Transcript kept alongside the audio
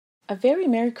A very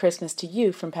Merry Christmas to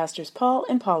you from Pastors Paul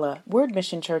and Paula. Word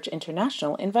Mission Church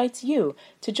International invites you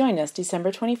to join us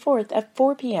December 24th at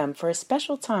 4 p.m. for a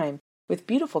special time with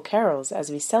beautiful carols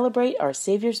as we celebrate our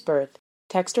Savior's birth.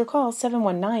 Text or call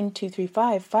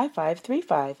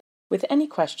 719-235-5535 with any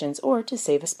questions or to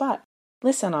save a spot.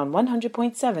 Listen on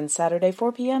 100.7 Saturday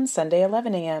 4 p.m., Sunday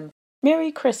 11 a.m.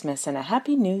 Merry Christmas and a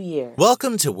Happy New Year.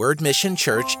 Welcome to Word Mission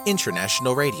Church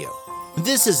International Radio.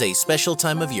 This is a special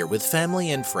time of year with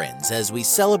family and friends as we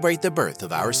celebrate the birth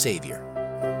of our Savior.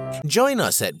 Join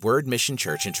us at Word Mission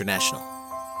Church International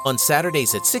on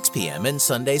Saturdays at 6 p.m. and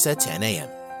Sundays at 10 a.m.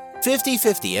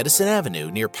 5050 Edison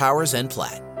Avenue near Powers and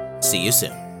Platte. See you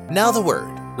soon. Now the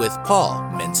Word with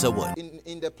Paul Mensa Wood.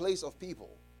 In the place of people.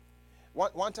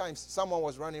 One time someone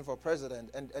was running for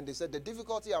president and they said, the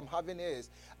difficulty I'm having is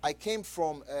I came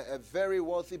from a very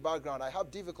wealthy background. I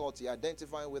have difficulty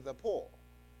identifying with the poor.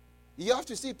 You have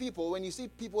to see people, when you see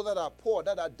people that are poor,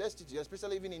 that are destitute,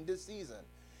 especially even in this season,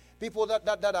 people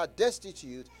that are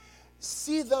destitute,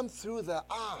 see them through the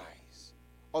eyes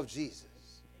of Jesus.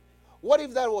 What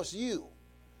if that was you?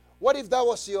 What if that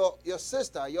was your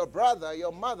sister, your brother,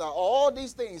 your mother, all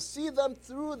these things? See them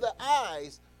through the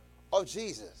eyes of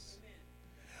Jesus.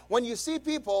 When you see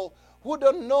people who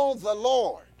don't know the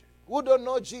Lord, who don't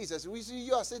know Jesus, we see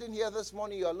you are sitting here this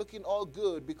morning, you are looking all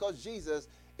good because Jesus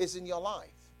is in your life.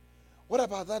 What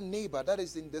about that neighbor that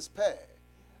is in despair?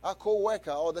 A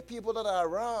co-worker or the people that are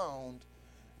around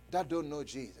that don't know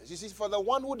Jesus? You see, for the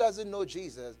one who doesn't know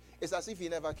Jesus, it's as if he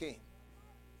never came.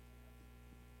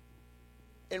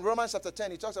 In Romans chapter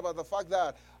 10, he talks about the fact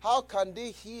that how can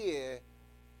they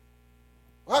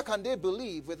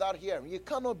believe without hearing? You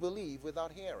cannot believe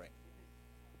without hearing.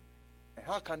 And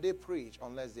how can they preach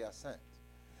unless they are sent?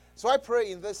 So I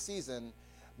pray in this season,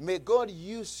 may God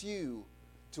use you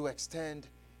to extend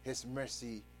His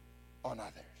mercy on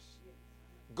others.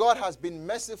 God has been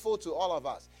merciful to all of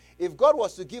us. If God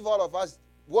was to give all of us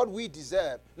what we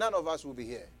deserve, none of us will be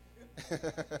here.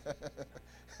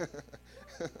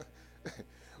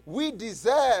 We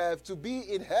deserve to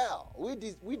be in hell.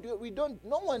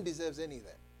 No one deserves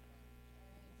anything.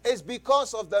 It's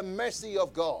because of the mercy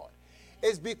of God.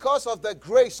 It's because of the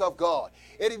grace of God.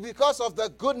 It is because of the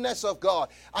goodness of God.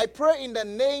 I pray in the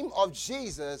name of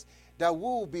Jesus that we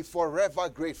will be forever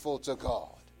grateful to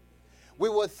God. We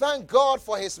will thank God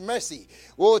for His mercy.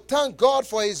 We will thank God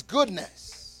for His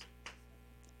goodness.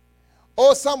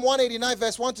 Oh, Psalm 189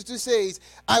 verse 1 to 2 says,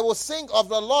 I will sing of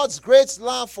the Lord's great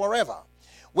love forever.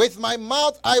 With my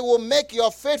mouth I will make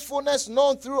your faithfulness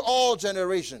known through all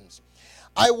generations.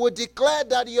 I will declare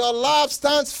that your love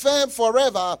stands firm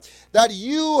forever, that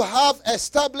you have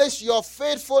established your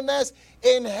faithfulness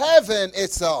in heaven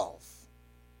itself.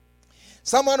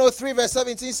 Psalm 103 verse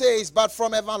 17 says, but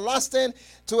from everlasting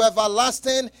to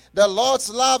everlasting, the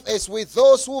Lord's love is with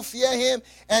those who fear Him,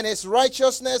 and His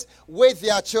righteousness with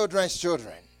their children's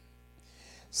children.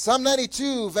 Psalm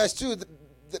 92 verse 2,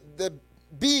 the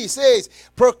B says,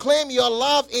 proclaim your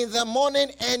love in the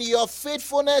morning and your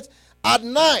faithfulness at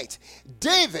night.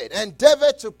 David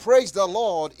endeavored to praise the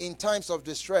Lord in times of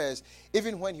distress,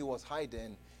 even when he was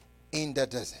hiding in the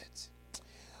desert.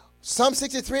 Psalm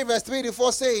 63 verse 3 to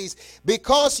 4 says,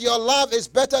 because your love is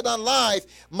better than life,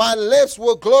 my lips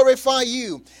will glorify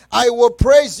you. I will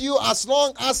praise you as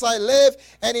long as I live,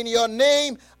 and in your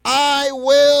name I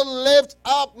will lift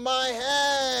up my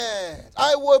hand.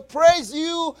 I will praise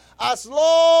you as long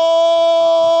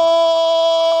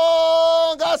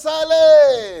as I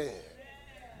live.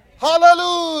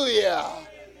 Hallelujah.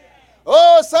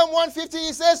 Oh, Psalm 150,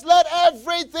 he says, let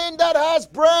everything that has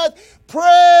breath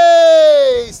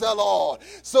praise the Lord.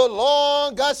 So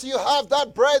long as you have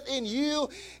that breath in you,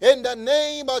 in the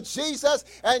name of Jesus,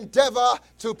 endeavor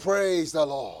to praise the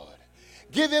Lord.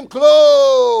 Give Him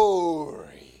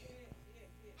glory.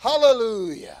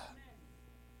 Hallelujah.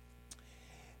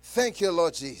 Thank you,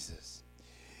 Lord Jesus.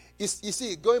 You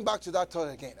see, going back to that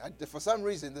thought again, for some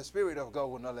reason, the Spirit of God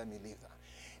will not let me leave that.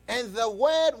 And the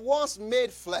Word was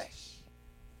made flesh.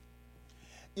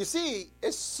 You see,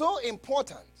 it's so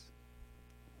important.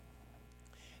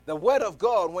 The Word of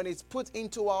God, when it's put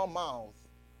into our mouth,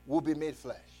 will be made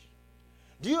flesh.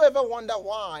 Do you ever wonder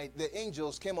why the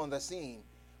angels came on the scene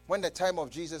when the time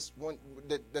of Jesus, when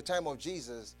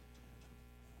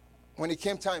it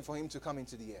came time for Him to come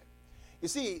into the air? You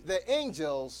see, the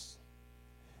angels,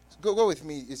 go with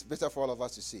me, it's better for all of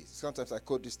us to see. Sometimes I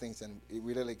quote these things and it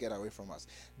will really get away from us.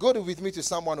 Go with me to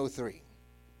Psalm 103.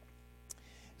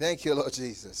 Thank you, Lord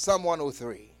Jesus. Psalm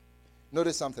 103.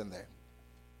 Notice something there.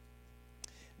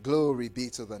 Glory be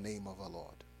to the name of the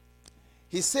Lord.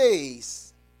 He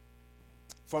says,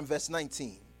 from verse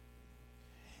 19,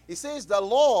 He says the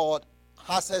Lord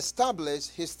has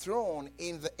established his throne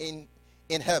in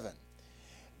heaven,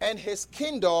 and his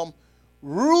kingdom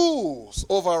rules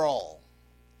over all.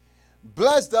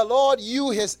 Bless the Lord, you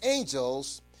his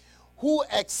angels, who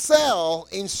excel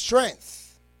in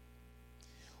strength,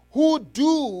 who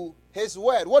do his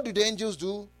word. What do the angels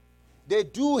do? They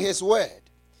do his word,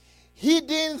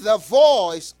 heeding the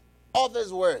voice of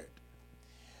his word.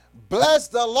 Bless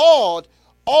the Lord,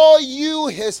 all you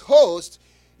his host,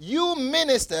 you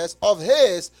ministers of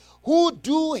his who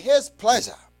do his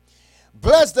pleasure.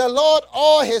 Bless the Lord,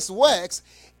 all his works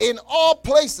in all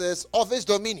places of his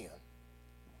dominion.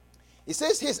 He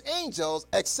says his angels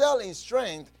excel in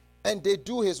strength and they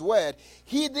do his word,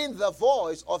 heeding the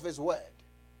voice of his word.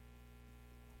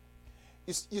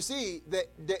 You see,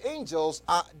 the angels,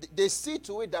 they see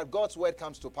to it that God's word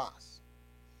comes to pass.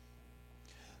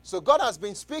 So God has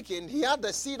been speaking. He had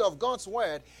the seed of God's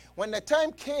word. When the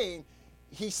time came,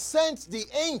 he sent the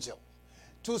angel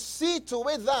to see to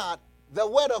it that the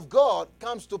word of God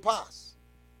comes to pass.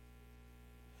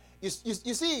 You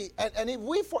see, and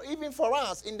if even for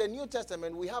us in the New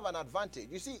Testament, we have an advantage.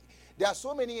 You see, there are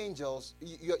so many angels,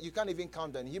 you can't even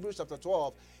count them. In Hebrews chapter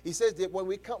 12, he says that when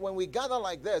we gather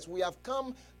like this, we have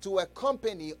come to a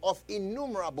company of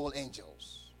innumerable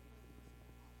angels.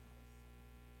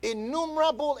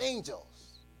 Innumerable angels.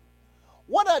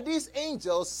 What are these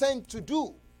angels sent to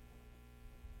do?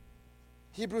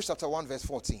 Hebrews chapter 1 verse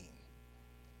 14.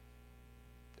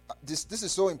 This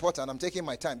is so important. I'm taking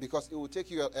my time because it will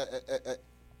take you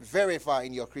very far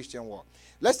in your Christian walk.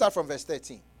 Let's start from verse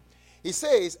 13. He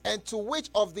says, and to which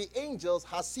of the angels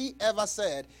has he ever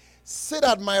said, sit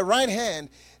at my right hand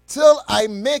till I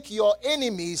make your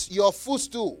enemies your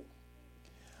footstool?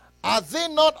 Are they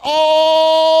not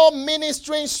all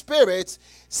ministering spirits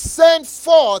sent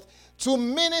forth to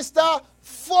minister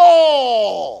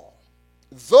for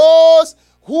those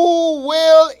who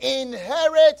will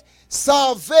inherit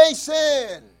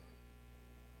salvation?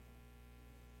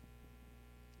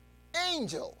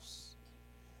 Angels,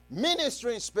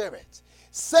 ministering spirits,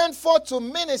 sent forth to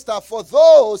minister for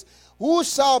those who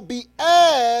shall be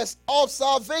heirs of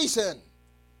salvation.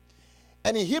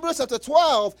 And in Hebrews chapter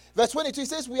 12, verse 22, it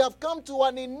says, we have come to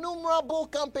an innumerable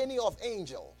company of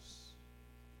angels.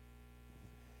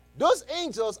 Those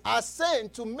angels are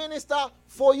sent to minister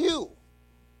for you.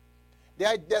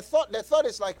 Their thought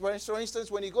is like, for instance,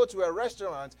 when you go to a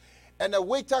restaurant and a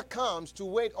waiter comes to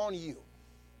wait on you.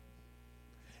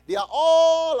 They are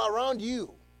all around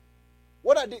you.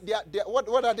 What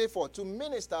are they for? To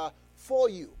minister for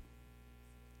you.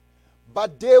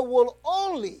 But they will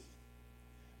only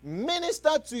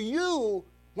minister to you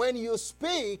when you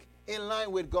speak in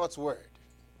line with God's word.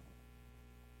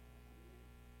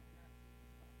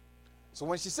 So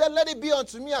when she said, let it be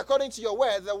unto me according to your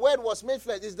word, the word was made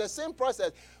flesh. It's the same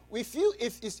process. If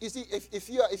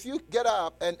you get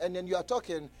up and then you are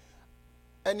talking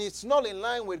and it's not in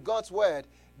line with God's word,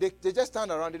 they just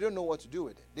stand around. They don't know what to do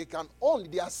with it.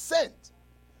 They are sent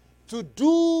to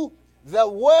do the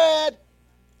word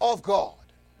of God.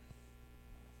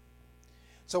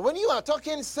 So when you are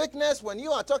talking sickness, when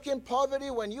you are talking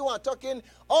poverty, when you are talking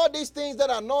all these things that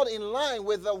are not in line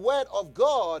with the word of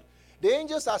God, the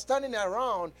angels are standing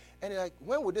around and they're like,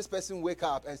 when will this person wake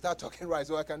up and start talking right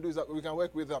so I can do that? We can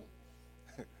work with them.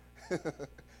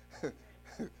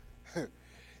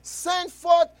 Sent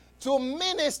forth to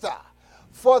minister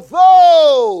for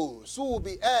those who will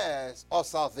be heirs of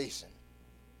salvation.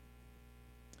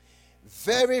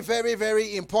 Very, very,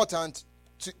 very important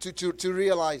to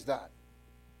realize that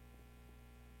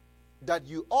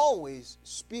you always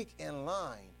speak in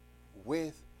line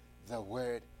with the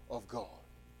word of God.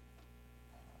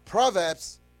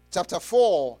 Proverbs chapter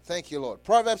 4, thank you, Lord.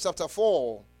 Proverbs chapter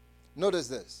 4, notice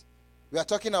this. We are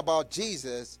talking about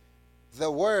Jesus,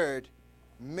 the word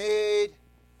made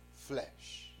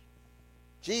flesh.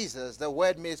 Jesus, the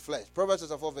word made flesh. Proverbs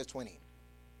chapter 4, verse 20.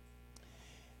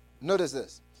 Notice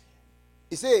this.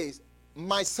 It says,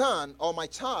 my son or my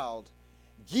child,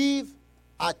 give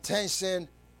attention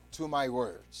to my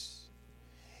words.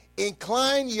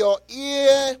 Incline your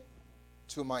ear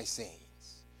to my sayings.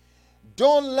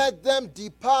 Don't let them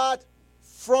depart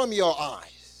from your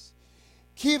eyes.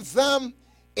 Keep them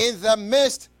in the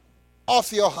midst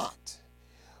of your heart.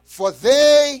 For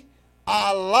they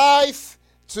are life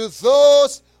to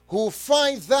those who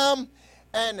find them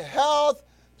and health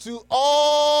to all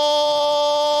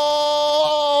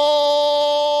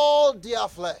their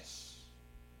flesh.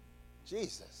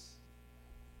 Jesus.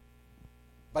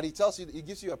 But he tells you, he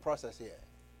gives you a process here.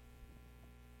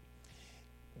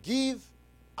 Give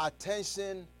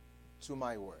attention to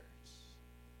my words.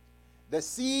 The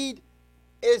seed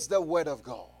is the word of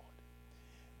God.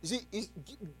 You see,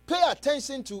 pay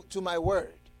attention to my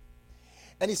word.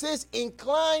 And he says,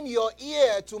 incline your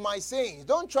ear to my sayings.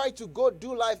 Don't try to go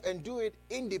do life and do it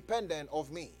independent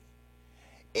of me.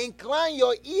 Incline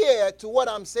your ear to what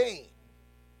I'm saying.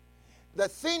 The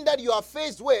thing that you are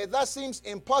faced with, that seems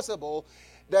impossible,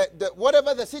 that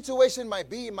whatever the situation might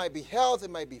be, it might be health, it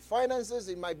might be finances,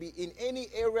 it might be in any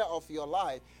area of your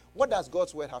life. What does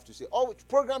God's word have to say? Or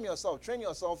program yourself, train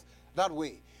yourself that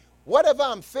way. Whatever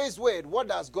I'm faced with, what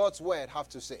does God's word have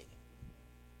to say?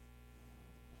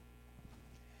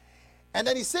 And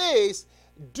then he says,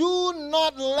 do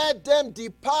not let them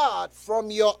depart from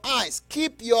your eyes.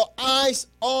 Keep your eyes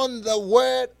on the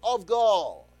word of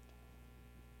God.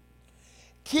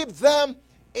 Keep them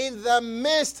in the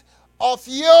midst of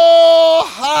your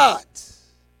heart.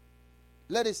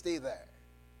 Let it stay there.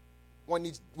 When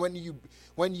you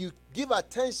give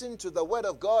attention to the word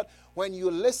of God, when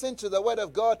you listen to the word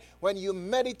of God, when you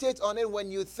meditate on it, when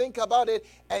you think about it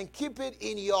and keep it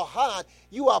in your heart,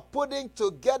 you are putting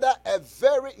together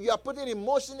you are putting in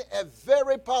motion a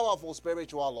very powerful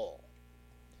spiritual law.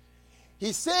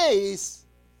 He says,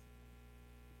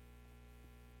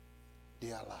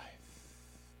 they are life.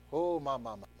 Oh, my.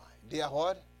 They are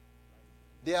what?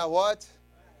 They are what?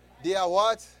 They are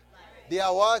what? They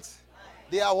are what?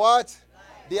 They are what?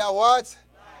 They are what?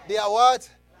 They are what?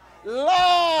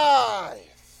 Life.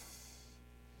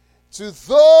 To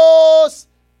those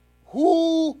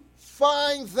who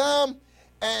find them,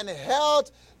 and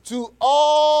health to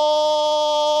all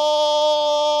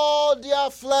their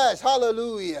flesh.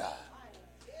 Hallelujah.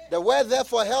 The word there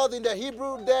for health in the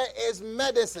Hebrew there is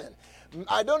medicine.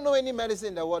 I don't know any medicine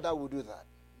in the world that will do that.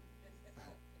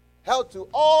 Health to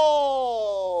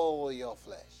all your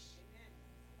flesh.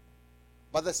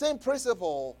 But the same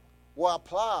principle will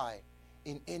apply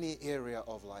in any area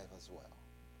of life as well.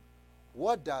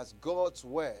 What does God's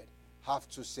word have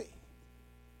to say?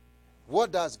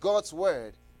 What does God's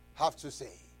word have to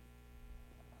say?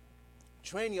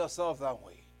 Train yourself that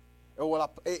way.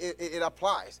 It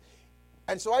applies.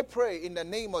 And so I pray in the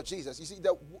name of Jesus. You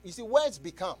see, words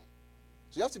become.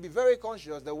 So you have to be very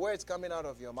conscious the words coming out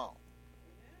of your mouth.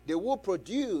 They will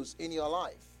produce in your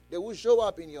life. They will show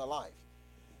up in your life.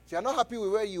 If you're not happy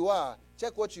with where you are,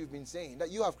 check what you've been saying,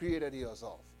 that you have created it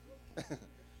yourself.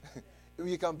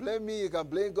 You can blame me, you can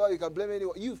blame God, you can blame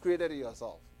anyone. You've created it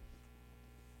yourself.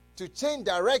 To change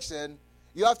direction,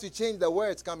 you have to change the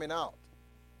words coming out.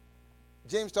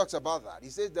 James talks about that. He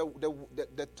says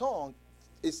the tongue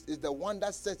is the one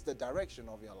that sets the direction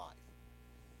of your life.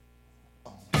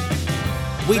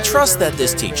 We trust that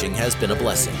this teaching has been a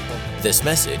blessing. This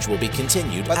message will be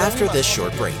continued after this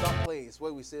short break.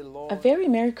 A very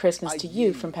Merry Christmas to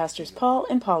you from Pastors Paul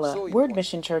and Paula. Word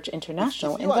Mission Church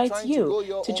International invites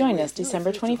you to join us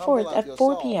December 24th at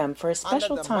 4 p.m. for a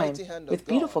special time with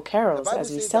beautiful carols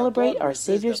as we celebrate our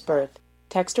Savior's birth.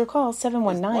 Text or call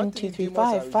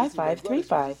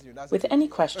 719-235-5535 with any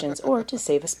questions or to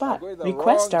save a spot.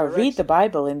 Request our Read the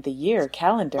Bible in the Year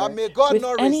calendar with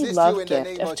any love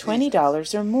gift of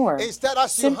 $20 or more.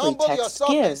 Simply text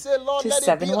GIVE to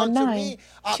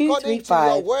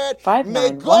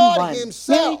 719-235-5911.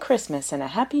 Merry Christmas and a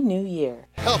Happy New Year.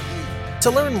 To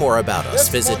learn more about us,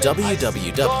 visit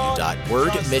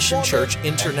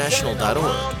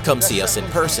www.wordmissionchurchinternational.org. Come see us in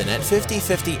person at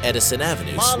 5050 Edison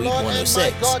Avenue, Suite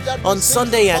 106, on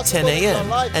Sunday at 10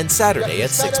 a.m. and Saturday at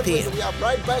 6 p.m.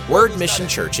 Word Mission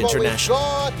Church International.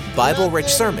 Bible-rich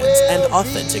sermons and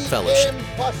authentic fellowship.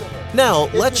 Now,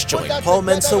 let's join Paul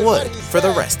Mensa Wood for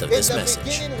the rest of this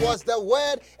message. In the beginning was the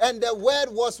Word, and the Word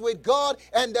was with God,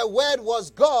 and the Word was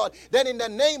God. Then in the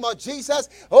name of Jesus,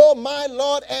 oh my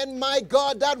Lord and my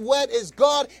God, that Word is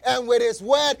God, and with His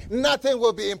Word, nothing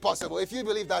will be impossible. If you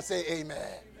believe that, say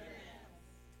amen.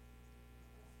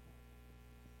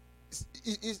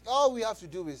 All we have to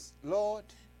do is, Lord,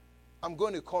 I'm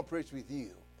going to cooperate with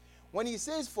you. When He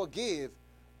says forgive,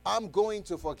 I'm going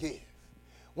to forgive.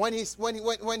 When he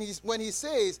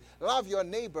says, love your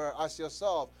neighbor as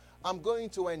yourself, I'm going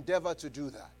to endeavor to do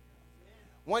that.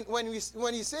 When he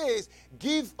says,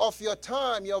 give of your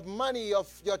time, your money,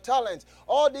 of your talents,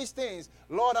 all these things,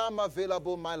 Lord, I'm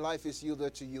available, my life is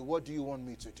yielded to you. What do you want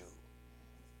me to do?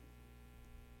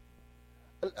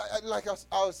 Like I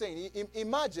was saying,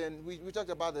 imagine, we talked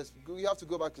about this, we have to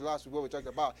go back to last week where we talked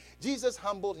about, Jesus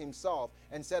humbled himself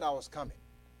and said, I was coming.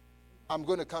 I'm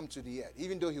going to come to the earth,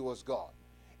 even though he was God.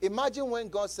 Imagine when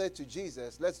God said to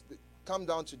Jesus, let's come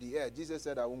down to the earth. Jesus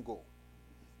said, I won't go.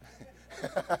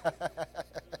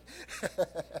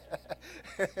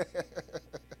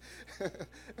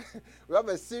 We have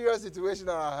a serious situation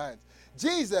on our hands.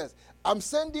 Jesus, I'm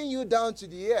sending you down to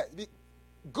the earth.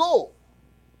 Go.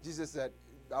 Jesus said,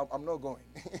 I'm not going.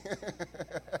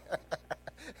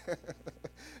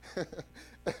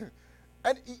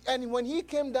 And when he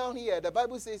came down here, the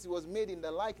Bible says he was made in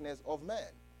the likeness of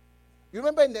man. You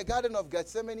remember in the Garden of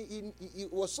Gethsemane,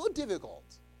 it was so difficult.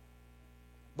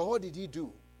 But what did he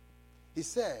do? He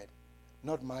said,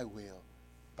 not my will,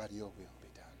 but your will be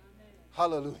done. Amen.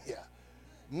 Hallelujah.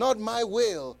 Not my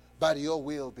will, but your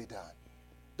will be done.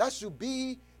 That should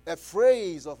be a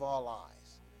phrase of our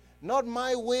lives. Not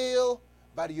my will,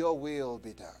 but your will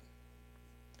be done.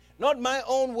 Not my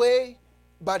own way,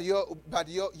 but your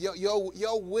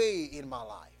way in my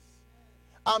life.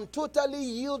 I'm totally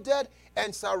yielded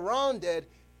and surrounded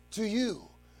to you.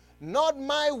 Not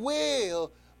my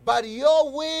will, but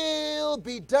your will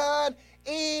be done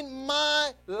in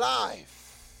my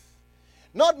life.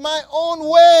 Not my own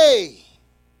way,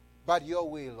 but your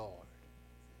way, Lord.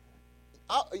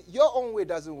 Your own way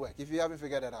doesn't work if you haven't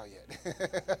figured that out yet.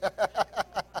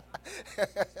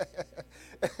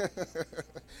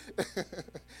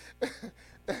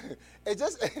 It's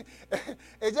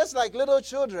just like little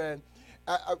children.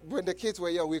 When the kids were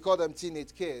young, we call them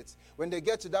teenage kids. When they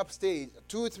get to that stage,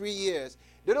 2-3 years,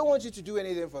 they don't want you to do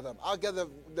anything for them. I'll get the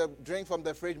drink from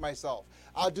the fridge myself.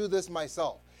 I'll do this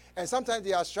myself. And sometimes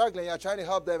they are struggling. You're trying to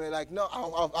help them. And like, no,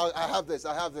 I have this,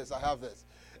 I have this, I have this.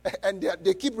 And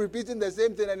they keep repeating the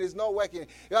same thing and it's not working.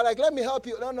 You're like, let me help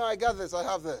you. No, I got this, I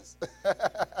have this.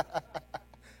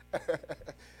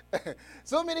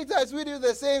 So many times we do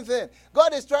the same thing.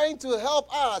 God is trying to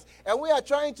help us, and we are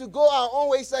trying to go our own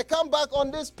way. He said, come back on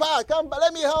this path. Come back,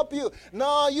 let me help you.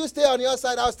 No, you stay on your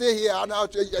side, I'll stay here. And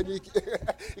you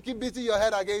keep beating your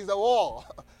head against the wall.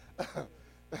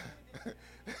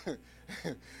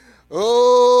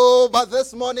 Oh, but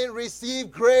this morning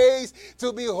receive grace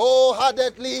to be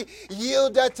wholeheartedly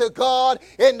yielded to God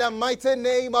in the mighty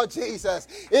name of Jesus.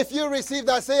 If you receive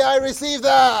that, say, I receive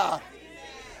that.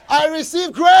 I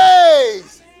receive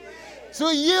grace to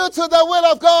yield to the will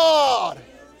of God.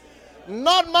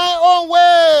 Not my own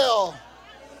will,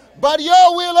 but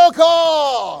your will, O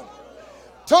God.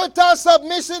 Total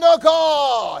submission, O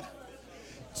God,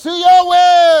 to your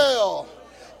will,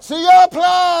 to your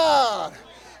plan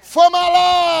for my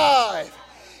life.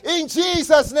 In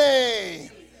Jesus'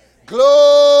 name,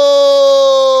 glory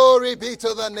be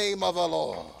to the name of the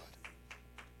Lord.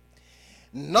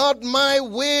 Not my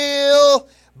will,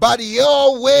 but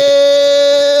your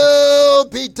will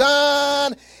be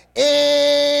done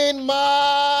in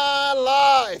my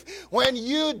life. When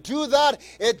you do that,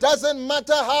 it doesn't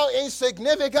matter how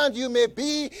insignificant you may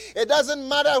be. It doesn't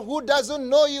matter who doesn't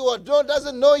know you or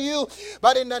doesn't know you.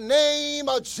 But in the name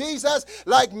of Jesus,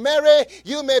 like Mary,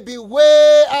 you may be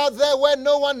way out there where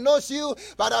no one knows you.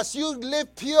 But as you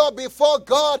live pure before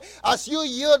God, as you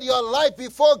yield your life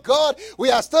before God, we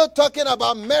are still talking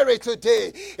about Mary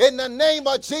today. In the name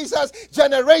of Jesus,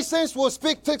 generations will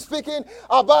speaking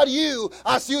about you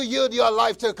as you yield your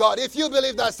life to God. If you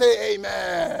believe that, say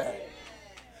amen.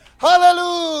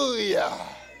 Hallelujah.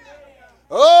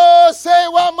 Oh, say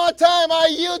one more time, I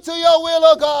yield to your will,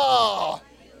 oh God.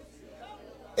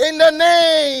 In the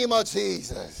name of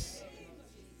Jesus.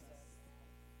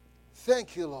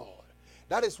 Thank you, Lord.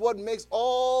 That is what makes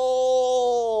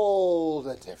all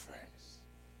the difference.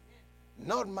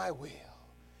 Not my will,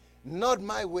 not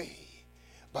my way,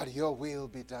 but your will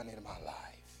be done in my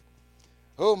life.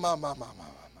 Oh, my.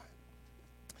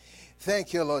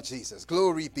 Thank you, Lord Jesus.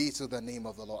 Glory be to the name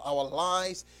of the Lord. Our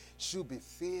lives should be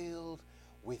filled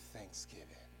with thanksgiving.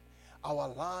 Our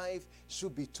life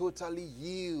should be totally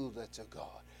yielded to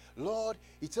God. Lord,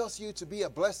 He tells you to be a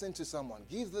blessing to someone.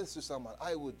 Give this to someone.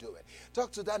 I will do it.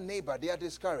 Talk to that neighbor. They are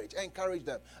discouraged. Encourage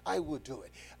them. I will do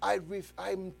it.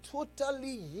 I'm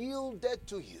totally yielded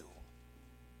to you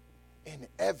in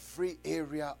every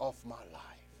area of my life.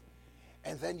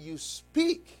 And then you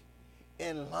speak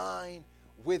in line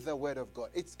with the word of God.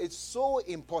 It's so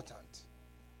important.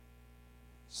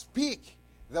 Speak.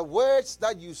 The words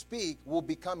that you speak will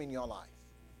become in your life.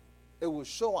 It will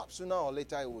show up. Sooner or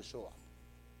later it will show up.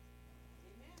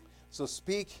 Amen. So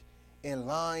speak in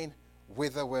line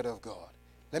with the word of God.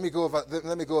 Let me go over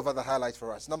the highlights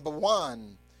for us. Number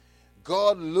 1,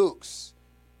 God looks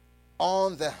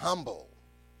on the humble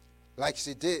like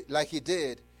He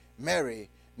did Mary.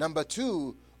 Number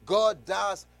 2, God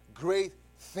does great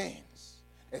things.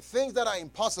 And things that are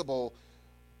impossible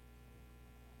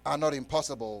are not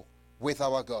impossible with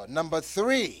our God. Number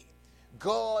 3,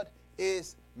 God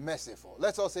is merciful.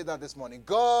 Let's all say that this morning.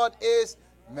 God is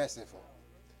merciful.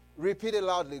 Repeat it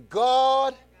loudly.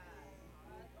 God.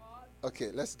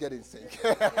 Okay, let's get in sync.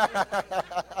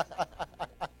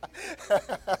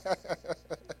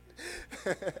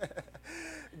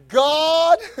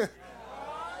 God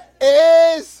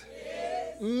is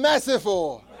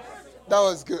merciful. That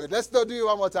was good. Let's do it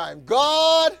one more time.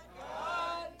 God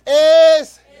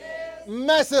is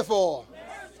merciful.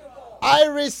 I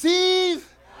receive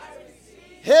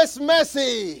His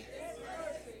mercy,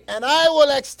 and I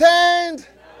will extend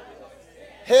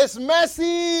His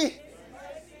mercy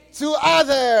to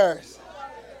others.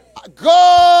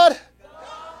 God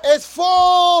is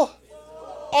full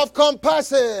of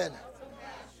compassion.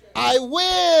 I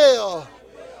will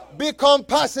be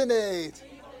compassionate.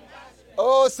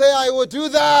 Oh, say, I will do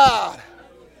that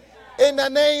in the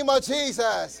name of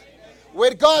Jesus.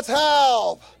 With God's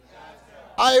help,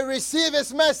 I receive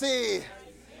His mercy.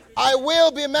 I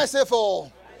will be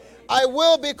merciful. I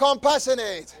will be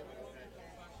compassionate.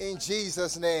 In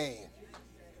Jesus' name.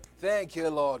 Thank you,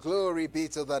 Lord. Glory be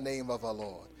to the name of the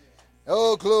Lord.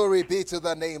 Oh, glory be to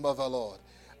the name of the Lord.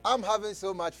 I'm having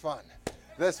so much fun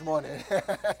this morning.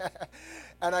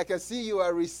 And I can see you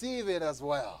are receiving as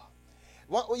well.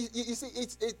 You see,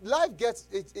 life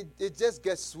just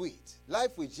gets sweet.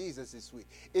 Life with Jesus is sweet.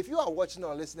 If you are watching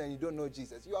or listening and you don't know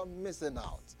Jesus, you are missing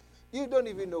out. You don't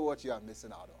even know what you are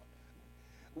missing out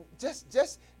on.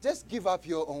 Just give up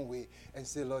your own way and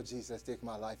say, Lord Jesus, take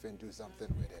my life and do something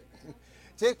with it.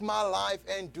 Take my life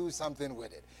and do something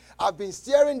with it. I've been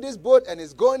steering this boat and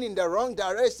it's going in the wrong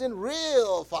direction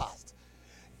real fast.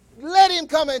 Let Him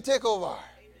come and take over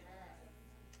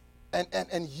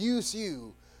and use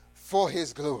you for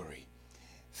His glory.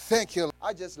 Thank you.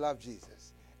 I just love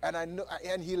Jesus. And I know,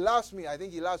 and He loves me. I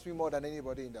think He loves me more than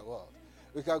anybody in the world.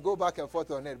 We can go back and forth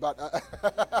on it, but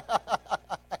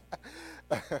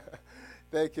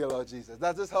thank you, Lord Jesus.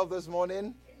 Does this help this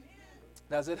morning?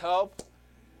 Does it help?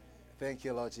 Thank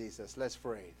you, Lord Jesus. Let's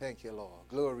pray. Thank you, Lord.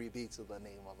 Glory be to the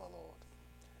name of the Lord.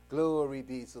 Glory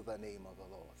be to the name of the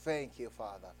Lord. Thank you,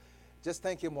 Father. Just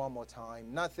thank Him one more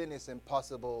time. Nothing is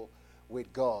impossible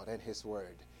with God and His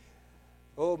Word.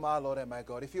 Oh, my Lord and my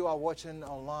God. If you are watching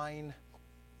online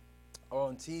or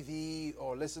on TV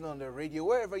or listening on the radio,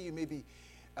 wherever you may be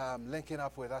linking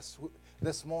up with us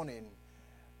this morning,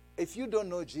 if you don't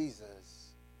know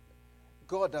Jesus,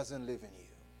 God doesn't live in you.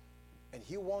 And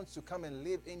He wants to come and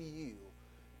live in you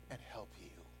and help you.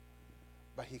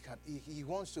 But He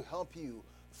wants to help you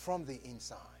from the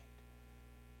inside.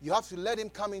 You have to let Him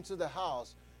come into the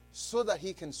house so that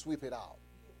He can sweep it out,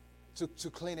 to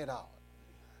clean it out.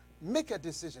 Make a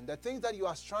decision. The things that you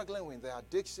are struggling with, the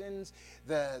addictions,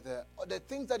 the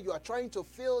things that you are trying to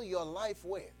fill your life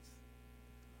with,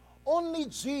 only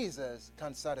Jesus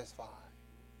can satisfy.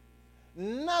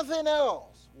 Nothing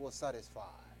else will satisfy.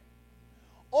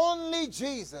 Only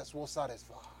Jesus will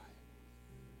satisfy.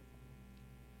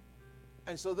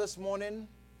 And so this morning,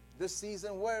 this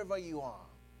season, wherever you are,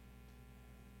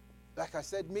 like I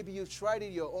said, maybe you've tried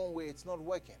it your own way, it's not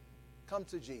working. Come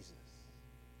to Jesus.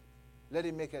 Let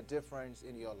Him make a difference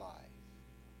in your life.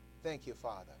 Thank you,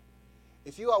 Father.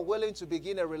 If you are willing to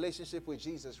begin a relationship with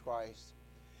Jesus Christ,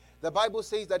 the Bible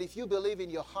says that if you believe in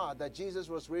your heart that Jesus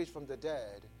was raised from the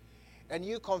dead, and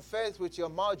you confess with your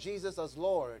mouth Jesus as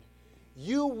Lord,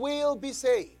 you will be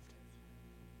saved.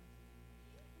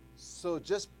 So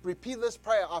just repeat this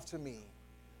prayer after me.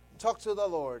 Talk to the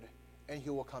Lord, and He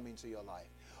will come into your life.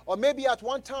 Or maybe at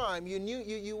one time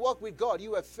you walked with God.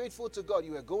 You were faithful to God.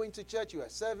 You were going to church. You were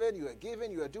serving. You were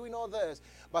giving. You were doing all this.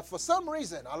 But for some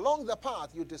reason, along the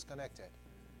path, you disconnected.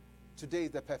 Today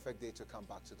is the perfect day to come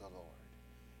back to the Lord.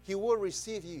 He will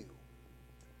receive you.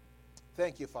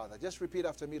 Thank you, Father. Just repeat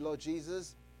after me, Lord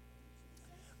Jesus,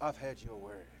 I've heard your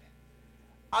word.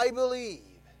 I believe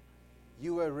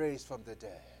you were raised from the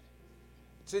dead.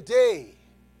 Today,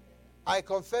 I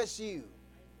confess you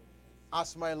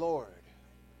as my Lord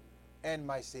and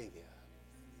my Savior.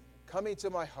 Come into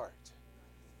my heart.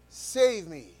 Save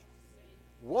me.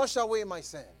 Wash away my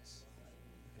sins.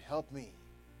 And help me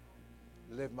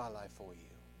live my life for you.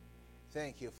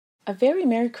 Thank you. A very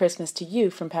Merry Christmas to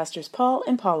you from Pastors Paul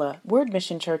and Paula. Word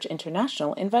Mission Church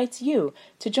International invites you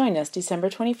to join us December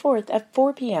 24th at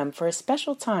 4 p.m. for a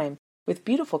special time with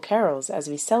beautiful carols as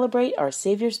we celebrate our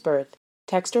Savior's birth.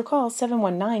 Text or call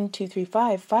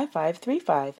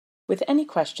 719-235-5535 with any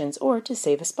questions or to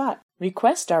save a spot.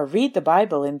 Request our Read the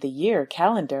Bible in the Year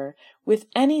calendar with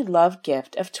any love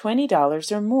gift of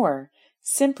 $20 or more.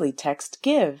 Simply text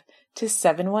GIVE to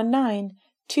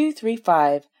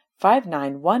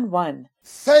 719-235-5911.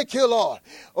 Thank you, Lord.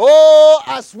 Oh,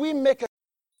 as we make a...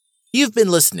 You've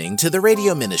been listening to the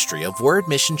radio ministry of Word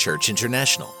Mission Church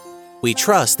International. We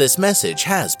trust this message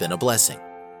has been a blessing.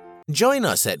 Join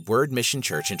us at Word Mission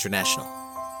Church International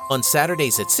on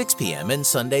Saturdays at 6 p.m. and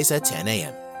Sundays at 10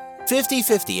 a.m.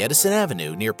 5050 Edison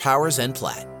Avenue near Powers and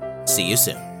Platte. See you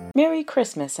soon. Merry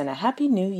Christmas and a Happy New Year.